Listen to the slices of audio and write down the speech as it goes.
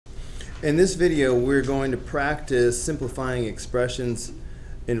In this video, we're going to practice simplifying expressions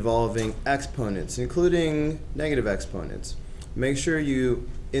involving exponents, including negative exponents. Make sure you,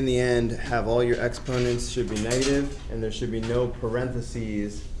 in the end, have all your exponents should be negative, and there should be no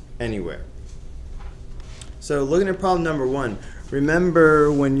parentheses anywhere. So looking at problem number 1,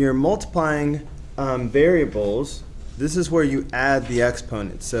 remember when you're multiplying variables, this is where you add the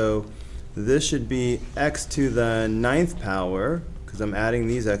exponent. So this should be x to the 9th power, because I'm adding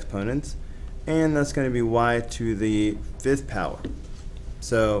these exponents, and that's going to be y to the 5th power.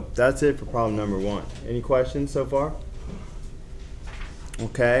 So that's it for problem number 1. Any questions so far?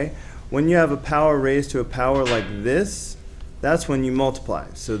 Okay. When you have a power raised to a power like this, that's when you multiply.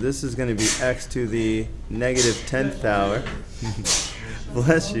 So this is going to be x to the negative 10th power.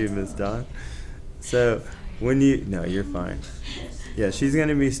 Bless you, Miss Dawn. So when you, no, you're fine. Yeah, she's going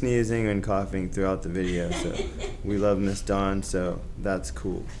to be sneezing and coughing throughout the video, so we love Miss Dawn, so that's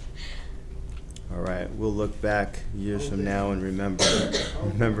cool. All right, we'll look back years from now and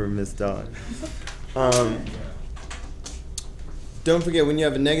remember Miss Dawn. Don't forget, when you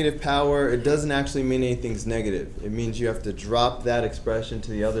have a negative power, it doesn't actually mean anything's negative. It means you have to drop that expression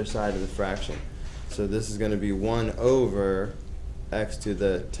to the other side of the fraction. So this is going to be 1 over x to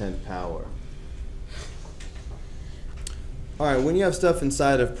the 10th power. All right, when you have stuff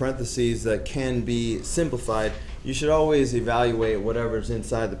inside of parentheses that can be simplified, you should always evaluate whatever's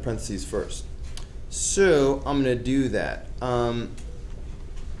inside the parentheses first. So I'm going to do that.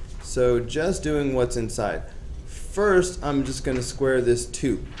 So just doing what's inside. First, I'm just going to square this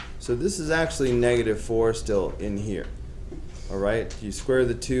 2. So this is actually negative 4 still in here. All right, you square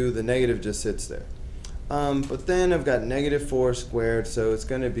the 2, the negative just sits there. But then I've got negative 4 squared, so it's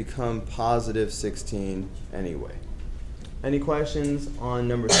going to become positive 16 anyway. Any questions on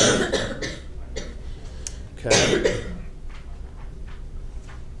number 3? Okay.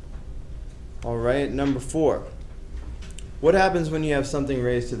 All right, number 4. What happens when you have something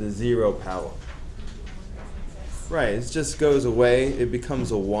raised to the 0 power? Right, it just goes away. It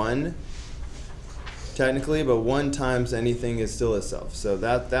becomes a 1, technically, but 1 times anything is still itself. So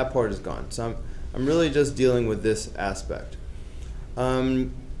that part is gone. So I'm really just dealing with this aspect.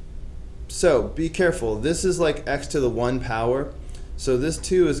 So be careful. This is like x to the 1 power. So this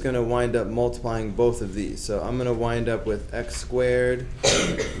 2 is going to wind up multiplying both of these. So I'm going to wind up with x squared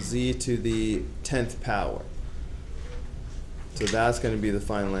z to the 10th power. So that's going to be the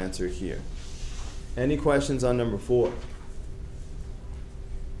final answer here. Any questions on number 4?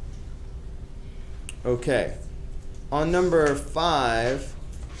 Okay. On number 5,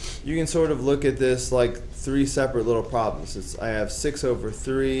 you can sort of look at this like 3 separate little problems. I have 6 over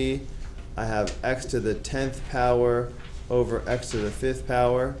 3. I have x to the 10th power over x to the 5th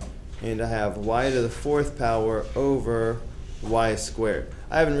power, and I have y to the 4th power over y squared.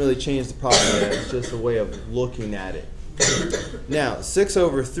 I haven't really changed the problem yet, it's just a way of looking at it. Now, 6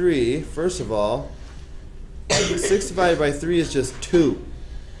 over 3, first of all, 6 divided by 3 is just 2.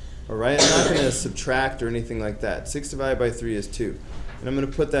 All right, I'm not going to subtract or anything like that. 6 divided by 3 is 2. And I'm going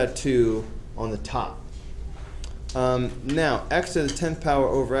to put that 2 on the top. Now, x to the 10th power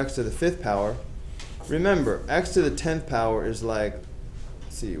over x to the 5th power. Remember, x to the 10th power is like,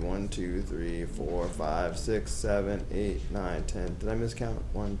 let's see, 1, 2, 3, 4, 5, 6, 7, 8, 9, 10. Did I miscount?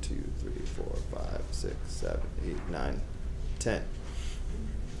 1, 2, 3, 4, 5, 6, 7, 8, 9, 10.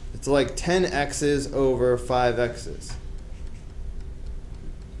 It's like 10 x's over 5 x's.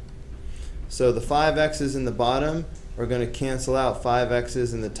 So the 5 x's in the bottom are going to cancel out 5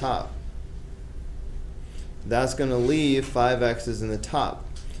 x's in the top. That's going to leave 5 x's in the top.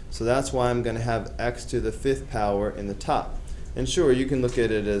 So that's why I'm going to have x to the 5th power in the top. And sure, you can look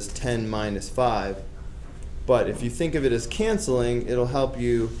at it as 10 minus 5. But if you think of it as canceling, it'll help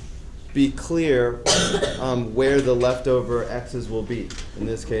you be clear where the leftover x's will be. In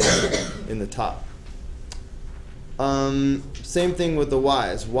this case, in the top. Same thing with the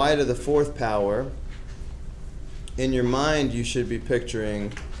y's. Y to the 4th power. In your mind, you should be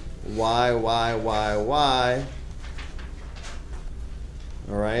picturing y,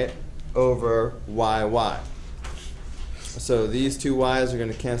 all right, over y. So these two y's are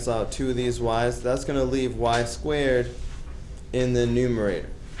going to cancel out 2 of these y's. That's going to leave y squared in the numerator.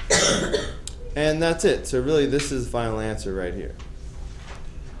 And that's it. So really, this is the final answer right here.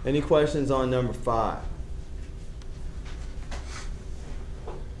 Any questions on number 5?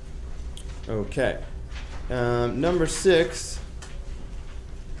 Okay. Number 6.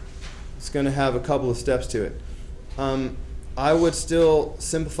 It's going to have a couple of steps to it. I would still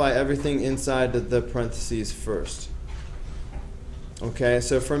simplify everything inside the parentheses first. Okay,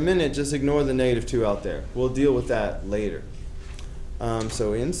 so for a minute, just ignore the negative 2 out there. We'll deal with that later.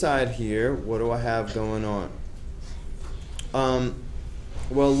 So inside here, what do I have going on?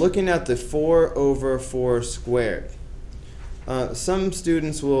 Well, looking at the 4 over 4 squared, some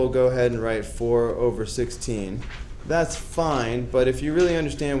students will go ahead and write 4 over 16. That's fine, but if you really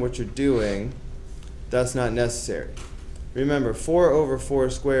understand what you're doing, that's not necessary. Remember, 4 over 4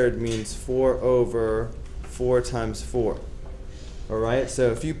 squared means 4 over 4 times 4. All right,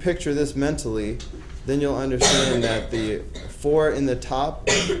 so if you picture this mentally, then you'll understand that the 4 in the top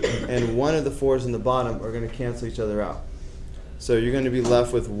and one of the 4's in the bottom are going to cancel each other out. So you're going to be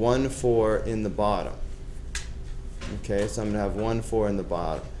left with 1 4 in the bottom. Okay, so I'm going to have 1 4 in the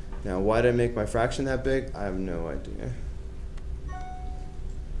bottom. Now, why did I make my fraction that big? I have no idea.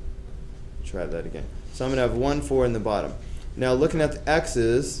 Try that again. So I'm going to have 1 4 in the bottom. Now, looking at the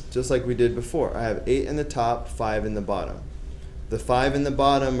x's, just like we did before, I have 8 in the top, 5 in the bottom. The 5 in the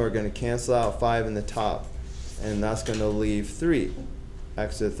bottom are going to cancel out 5 in the top, and that's going to leave 3,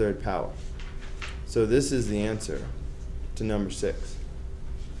 x to the third power. So this is the answer to number 6.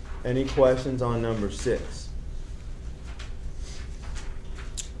 Any questions on number 6?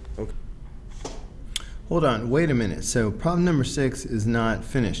 Okay. Hold on, wait a minute. So problem number 6 is not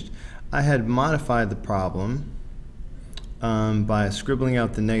finished. I had modified the problem by scribbling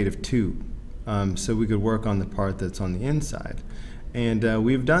out the -2 so we could work on the part that's on the inside. And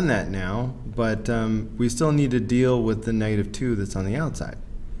we've done that now, but we still need to deal with the -2 that's on the outside.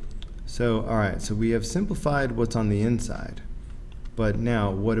 So, all right, so we have simplified what's on the inside. But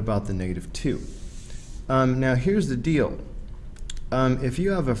now, what about the -2? Now, here's the deal. If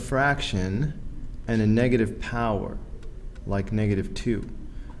you have a fraction and a negative power, like -2,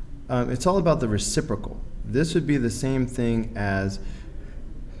 it's all about the reciprocal. This would be the same thing as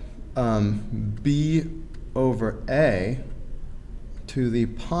b over a to the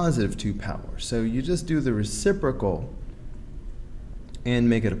 +2 power. So you just do the reciprocal and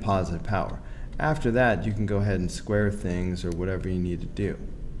make it a positive power. After that, you can go ahead and square things or whatever you need to do.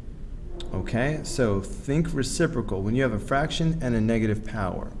 Okay, so think reciprocal when you have a fraction and a negative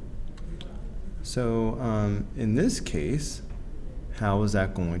power. So in this case, how is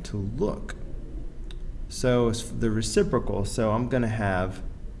that going to look? So it's the reciprocal, so I'm going to have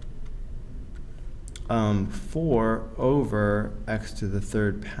 4 over x to the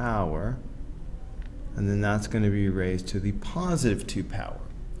third power, and then that's going to be raised to the +2 power.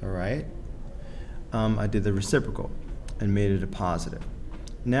 All right? I did the reciprocal and made it a positive.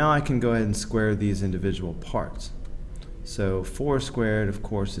 Now I can go ahead and square these individual parts. So 4 squared, of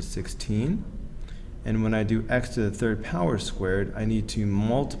course, is 16. And when I do x to the third power squared, I need to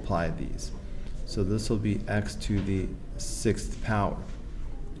multiply these. So this will be x to the 6th power.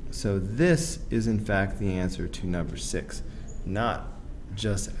 So this is in fact the answer to number 6, not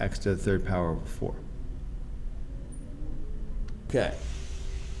just x to the third power over 4. Okay.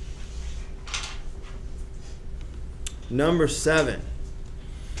 Number 7.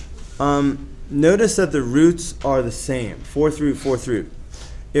 Notice that the roots are the same, 4th root, 4th root.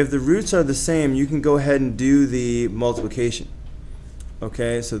 If the roots are the same, you can go ahead and do the multiplication.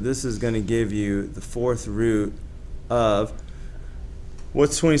 Okay, so this is going to give you the 4th root of,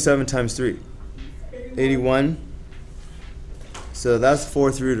 what's 27 times 3? 81. So that's the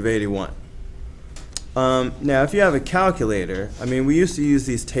 4th root of 81. Now, if you have a calculator, I mean, we used to use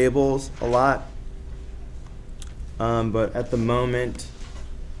these tables a lot, but at the moment,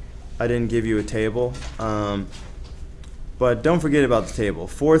 I didn't give you a table. But don't forget about the table.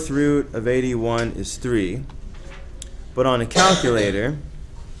 4th root of 81 is 3. But on a calculator,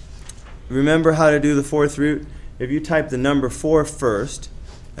 remember how to do the 4th root? If you type the number 4 first,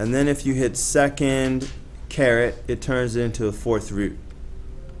 and then if you hit second caret, it turns it into a 4th root.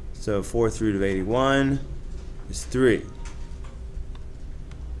 So 4th root of 81 is 3.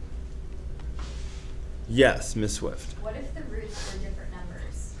 Yes, Miss Swift. What if the roots were different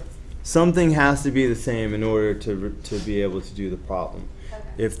numbers? Something has to be the same in order to be able to do the problem. Okay.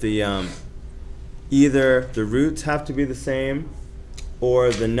 If the either the roots have to be the same,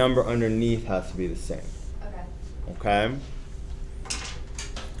 or the number underneath has to be the same. Okay. Okay.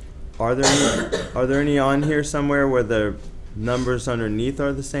 Are there any on here somewhere where the numbers underneath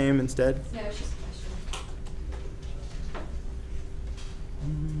are the same instead? No, it's just a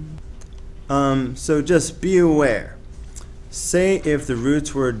question. So just be aware. Say if the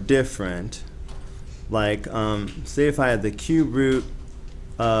roots were different, like say if I had the cube root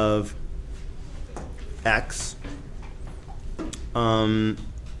of x, and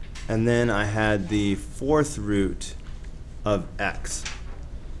then I had the 4th root of x.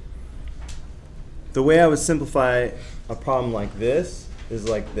 The way I would simplify a problem like this is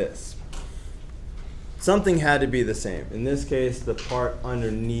like this. something had to be the same. In this case, the part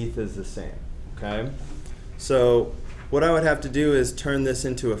underneath is the same, okay? So what I would have to do is turn this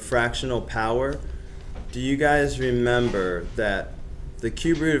into a fractional power. Do you guys remember that the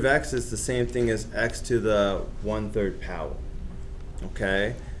cube root of x is the same thing as x to the 1/3 power,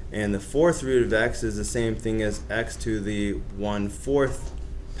 okay? And the fourth root of x is the same thing as x to the 1/4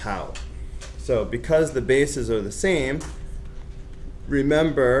 power. So because the bases are the same,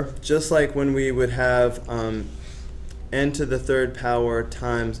 remember, just like when we would have n to the 3rd power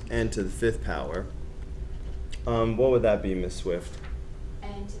times n to the 5th power, what would that be, Miss Swift?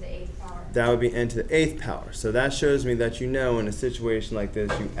 N to the 8th power. That would be n to the 8th power. So that shows me that you know in a situation like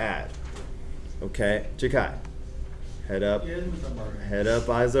this you add. Okay, Jakai, head up,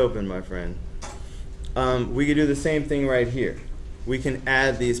 eyes open, my friend. We could do the same thing right here. We can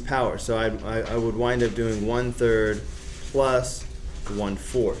add these powers. So I would wind up doing 1/3 plus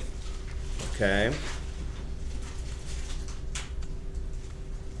 1/4. Okay.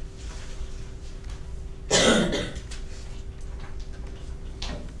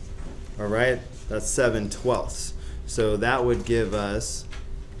 All right, that's 7/12. So that would give us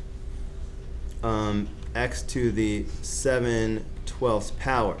x to the 7/12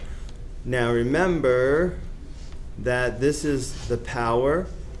 power. Now remember that this is the power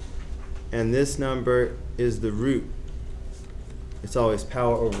and this number is the root. It's always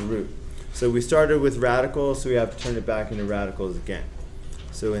power over root. So we started with radicals, so we have to turn it back into radicals again.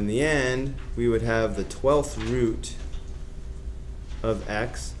 So in the end, we would have the 12th root of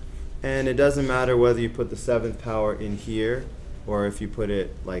x, and it doesn't matter whether you put the 7th power in here or if you put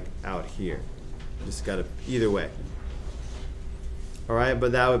it like out here. You just gotta, either way. All right,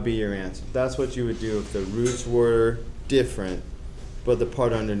 but that would be your answer. That's what you would do if the roots were different, but the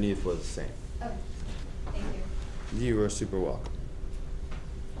part underneath was the same. Okay, thank you. You are super welcome.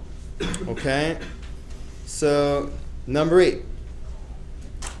 Okay, so number 8.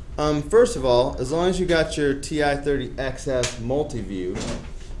 First of all, as long as you got your TI-30XS multi-view,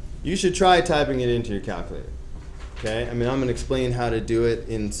 you should try typing it into your calculator. Okay, I mean, I'm going to explain how to do it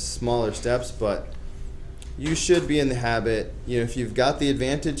in smaller steps, but you should be in the habit, you know, if you've got the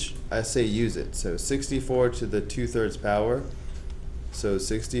advantage, I say use it. So 64 to the 2/3 power, so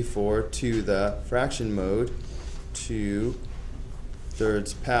 64 to the fraction mode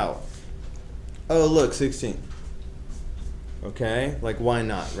 2/3 power. Oh, look, 16. Okay, like why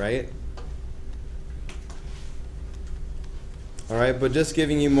not, right? All right, but just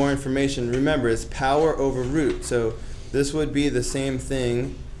giving you more information. Remember, it's power over root. So this would be the same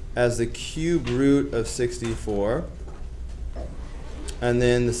thing as the cube root of 64 and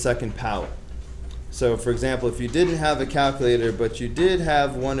then the 2nd power. So for example, if you didn't have a calculator but you did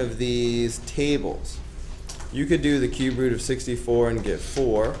have one of these tables, you could do the cube root of 64 and get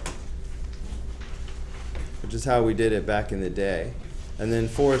 4, which is how we did it back in the day. And then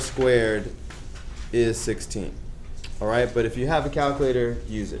 4 squared is 16. All right, but if you have a calculator,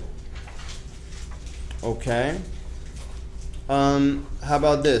 use it. Okay. How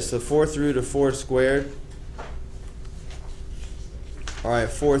about this? The 4th root of 4 squared. All right,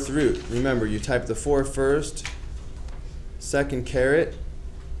 4th root. Remember, you type the 4 first, 2nd caret.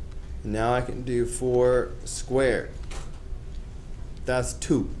 And now I can do 4 squared. That's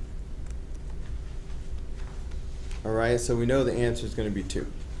 2. All right, so we know the answer is going to be 2.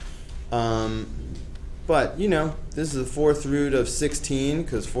 But, you know, this is the 4th root of 16,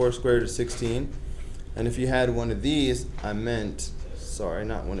 because 4 squared is 16. And if you had one of these, I meant, sorry,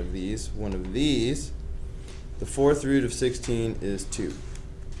 not one of these, one of these, the 4th root of 16 is 2.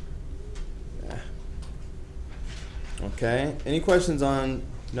 Yeah. Okay, any questions on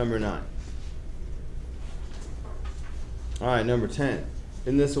number 9? All right, number 10.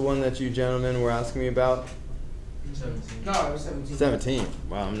 Isn't this the one that you gentlemen were asking me about? 17. No, it was 17. 17.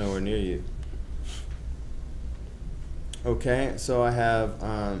 Wow, I'm nowhere near you. Okay, so I have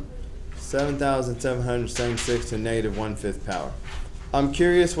 7,776 to negative 1/5 power. I'm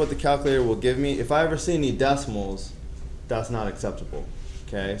curious what the calculator will give me. If I ever see any decimals, that's not acceptable.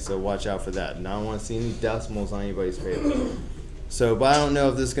 Okay, so watch out for that. And I don't want to see any decimals on anybody's paper. So, but I don't know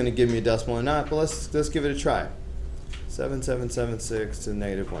if this is going to give me a decimal or not, but let's give it a try. 7776 to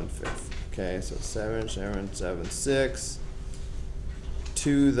negative 1/5. Okay, so 7776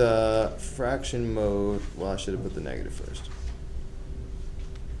 to the fraction mode. Well, I should have put the negative first.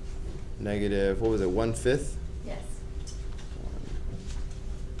 Negative, what was it, 1/5? Yes.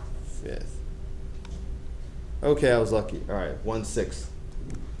 1/5. Okay, I was lucky. All right, 1/6.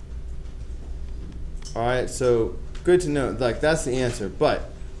 All right, so good to know. Like, that's the answer. But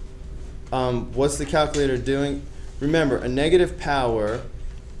what's the calculator doing? Remember, a negative power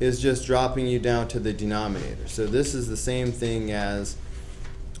is just dropping you down to the denominator. So this is the same thing as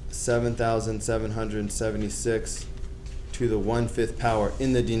 7,776 to the 1/5 power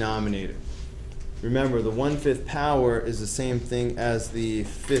in the denominator. Remember, the 1/5 power is the same thing as the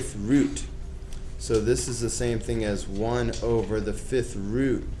 5th root. So this is the same thing as 1 over the 5th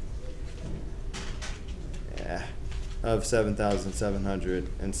root of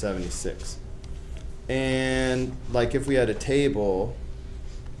 7,776. And like if we had a table,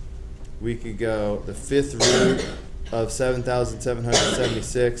 we could go the 5th root of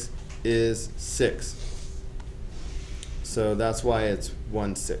 7,776 is 6. So that's why it's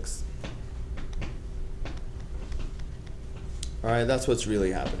 1/6. All right, that's what's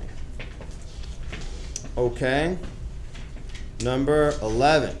really happening. Okay, number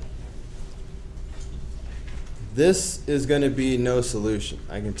 11. This is going to be no solution.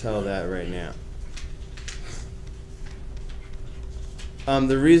 I can tell that right now.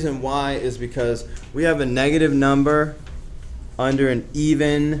 The reason why is because we have a negative number under an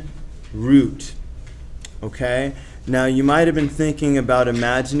even root. Okay? Now you might have been thinking about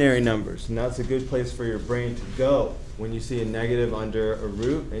imaginary numbers, and that's a good place for your brain to go when you see a negative under a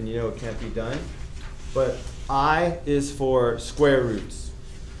root and you know it can't be done. But I is for square roots.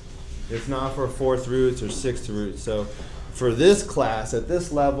 It's not for 4th roots or 6th roots. So for this class, at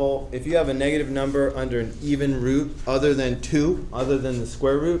this level, if you have a negative number under an even root other than 2, other than the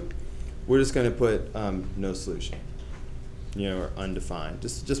square root, we're just going to put no solution, or undefined.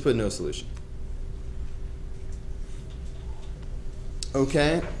 Just put no solution.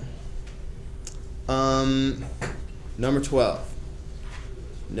 Okay. Number 12.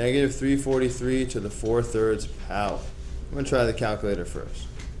 Negative 343 to the 4/3 power. I'm going to try the calculator first.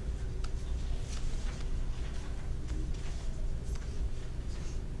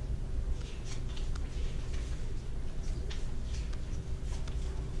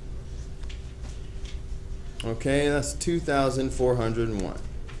 Okay, that's 2,401.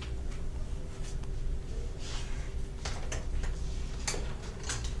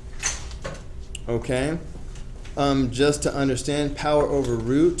 Okay, just to understand, power over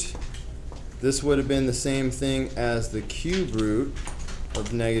root, this would have been the same thing as the cube root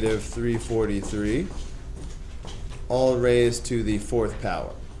of negative 343, all raised to the 4th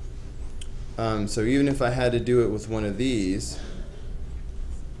power. So even if I had to do it with one of these,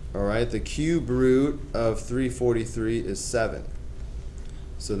 all right, the cube root of 343 is 7.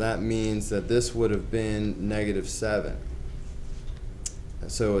 So that means that this would have been negative 7.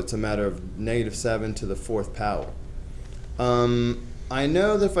 So it's a matter of negative 7 to the 4th power. I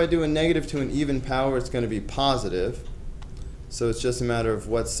know that if I do a negative to an even power, it's going to be positive. So it's just a matter of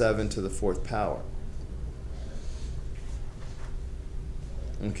what's 7 to the 4th power.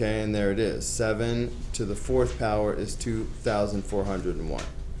 Okay, and there it is. 7 to the 4th power is 2,401.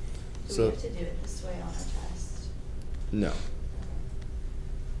 Do we have to do it this way on our test? No.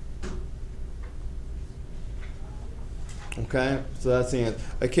 Okay, so that's the answer.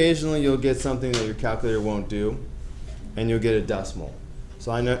 Occasionally you'll get something that your calculator won't do, and you'll get a decimal.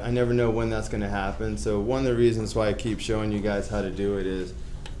 So I never know when that's going to happen. So one of the reasons why I keep showing you guys how to do it is,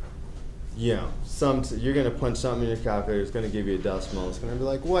 you're going to punch something in your calculator, it's going to give you a decimal. It's going to be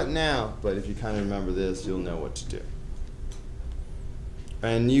like, what now? But if you kind of remember this, you'll know what to do.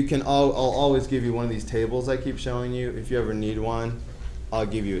 And you can, I'll always give you one of these tables I keep showing you. If you ever need one, I'll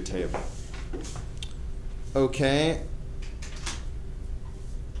give you a table. Okay.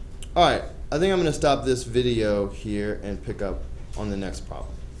 All right, I think I'm going to stop this video here and pick up on the next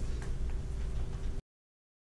problem.